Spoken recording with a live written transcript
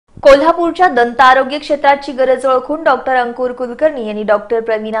कोल्हापूरच्या दंत आरोग्य क्षेत्राची गरज ओळखून डॉक्टर अंकुर कुलकर्णी यांनी डॉक्टर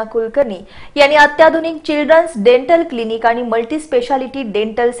प्रवीणा कुलकर्णी यांनी अत्याधुनिक चिल्ड्रन्स डेंटल क्लिनिक आणि मल्टी स्पेशालिटी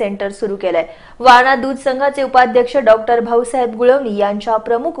डेंटल सेंटर सुरू केलंय। वारणा दूध संघाचे उपाध्यक्ष डॉक्टर भाऊसाहेब गुळवणी यांच्या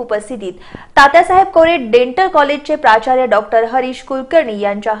प्रमुख उपस्थितीत तात्यासाहेब कोरे डेंटल कॉलेजचे प्राचार्य डॉक्टर हरीश कुलकर्णी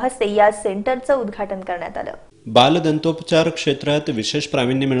यांच्या हस्ते या सेंटरचं उद्घाटन करण्यात आलं। बालदंतोपचार क्षेत्रात विशेष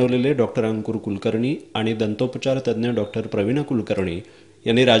प्रावीण्य मिळवलेले डॉक्टर अंकुर कुलकर्णी आणि दंतोपचार तज्ज्ञ डॉक्टर प्रवीणा कुलकर्णी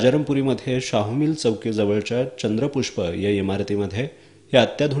यांनी राजारामपुरीमध्ये शाहू मिल चौकीजवळच्या चंद्रपुष्प या इमारतीमध्ये हे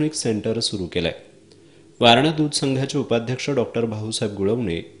अत्याधुनिक सेंटर सुरू केलंय। वारणा दूध संघाचे उपाध्यक्ष डॉक्टर भाऊसाहेब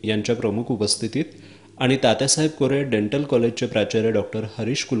गुळवणे यांच्या प्रमुख उपस्थितीत आणि तात्यासाहेब कोरे डेंटल कॉलेजचे प्राचार्य डॉक्टर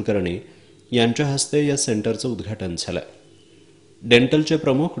हरीश कुलकर्णी यांच्या हस्ते या सेंटरचं उद्घाटन झालं। डेंटलचे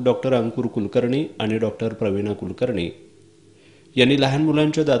प्रमुख डॉक्टर अंकुर कुलकर्णी आणि डॉक्टर प्रवीणा कुलकर्णी यांनी लहान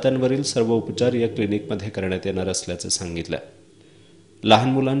मुलांच्या दातांवरील सर्व उपचार या क्लिनिकमध्ये करण्यात येणार असल्याचे सांगितलं। लहान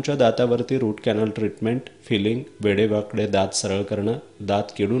मुलांच्या दातावरती रूट कॅनल ट्रीटमेंट, फिलिंग, वेडेवाकडे दात सरळ करणं, दात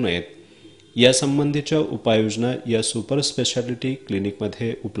किडू नयेत यासंबंधीच्या उपाययोजना या सुपर स्पेशालिटी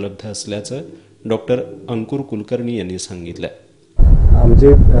क्लिनिकमध्ये उपलब्ध असल्याचं डॉक्टर अंकुर कुलकर्णी यांनी सांगितलं।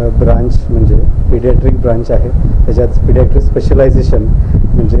 आमचे ब्रांच म्हणजे पीडियाट्रिक ब्रांच आहे। त्याच्यात पीडियाट्रिक स्पेशलायझेशन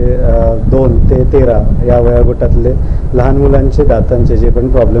म्हणजे 2 ते 13 या वयोगटातले लहान मुलांचे दातांचे जे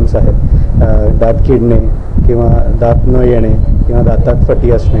पण प्रॉब्लेम्स आहेत, दात किडणे किंवा दात न येणे किंवा दातात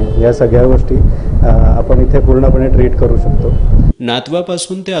फटी असणे, या सगळ्या गोष्टी आपण इथे पूर्णपणे ट्रीट करू शकतो।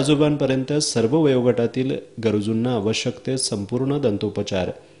 नातवापासून ते आजोबांपर्यंत सर्व वयोगटातील गरजूंना आवश्यक ते संपूर्ण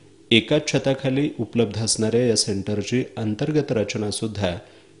दंतोपचार एकाच छताखाली उपलब्ध असणाऱ्या या सेंटरची अंतर्गत रचना सुद्धा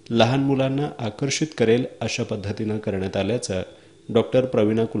लहान मुलांना आकर्षित करेल अशा पद्धतीनं करण्यात आल्याचं डॉक्टर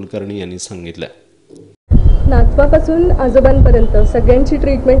प्रवीणा कुलकर्णी यांनी सांगितलं। नातवापासून आजोबांपर्यंत सगळ्यांची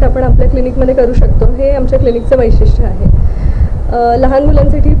ट्रीटमेंट आपण आपल्या क्लिनिकमध्ये करू शकतो, हे आमच्या क्लिनिकचं वैशिष्ट्य आहे। लहान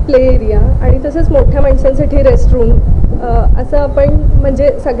मुलांसाठी प्ले एरिया आणि तसंच मोठ्या माणसांसाठी रेस्टरूम असं आपण म्हणजे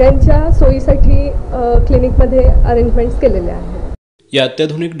सगळ्यांच्या सोयीसाठी क्लिनिकमध्ये अरेंजमेंट्स केलेले आहेत। या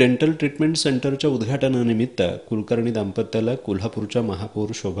अत्याधुनिक डेंटल ट्रीटमेंट सेंटरच्या उद्घाटनानिमित्त कुलकर्णी दाम्पत्याला कोल्हापूरच्या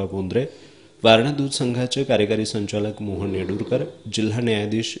महापौर शोभा बोंद्रे, वारणा दूध संघाचे कार्यकारी संचालक मोहन येडूरकर, जिल्हा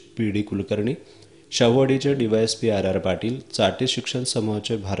न्यायाधीश PD. Kulkarni, शाहूवाडीचे DySP RR. Patil, Chate शिक्षण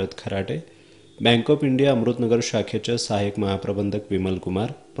समूहाचे भारत खराटे, बँक ऑफ इंडिया अमृतनगर शाखेचे सहाय्यक महाप्रबंधक विमल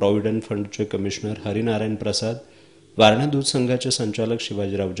कुमार, प्रॉव्हिडंट फंडचे कमिशनर हरिनारायण प्रसाद, वारणा दूध संघाचे संचालक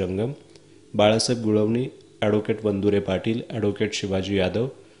शिवाजीराव जंगम, बाळासाहेब गुळवणी, ॲडव्होकेट वंदुरे पाटील, ॲडव्होकेट शिवाजी यादव,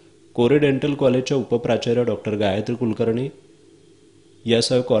 कोरे डेंटल कॉलेजच्या उपप्राचार्य डॉक्टर गायत्री कुलकर्णी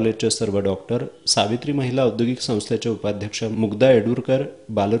यासह कॉलेजचे सर्व डॉक्टर, सावित्री महिला औद्योगिक संस्थेचे उपाध्यक्ष मुग्धा येडूरकर,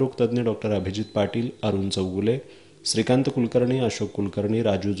 बालरोग तज्ज्ञ डॉक्टर अभिजित पाटील, अरुण चौगुले, श्रीकांत कुलकर्णी, अशोक कुलकर्णी,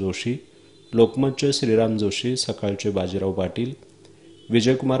 राजू जोशी, लोकमतचे श्रीराम जोशी, सकाळचे बाजीराव पाटील,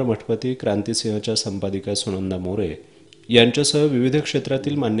 विजयकुमार मठपती, क्रांतिसिंहच्या संपादिका सुनंदा मोरे यांच्यासह विविध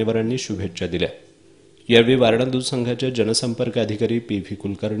क्षेत्रातील मान्यवरांनी शुभेच्छा दिल्या। यावेळी वारणा दूध संघाचे जनसंपर्क अधिकारी पी.व्ही.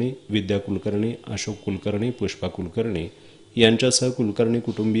 कुलकर्णी, विद्या कुलकर्णी, अशोक कुलकर्णी, पुष्पा कुलकर्णी यांच्यासह कुलकर्णी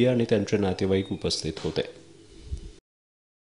कुटुंबीय आणि त्यांचे नातेवाईक उपस्थित होते।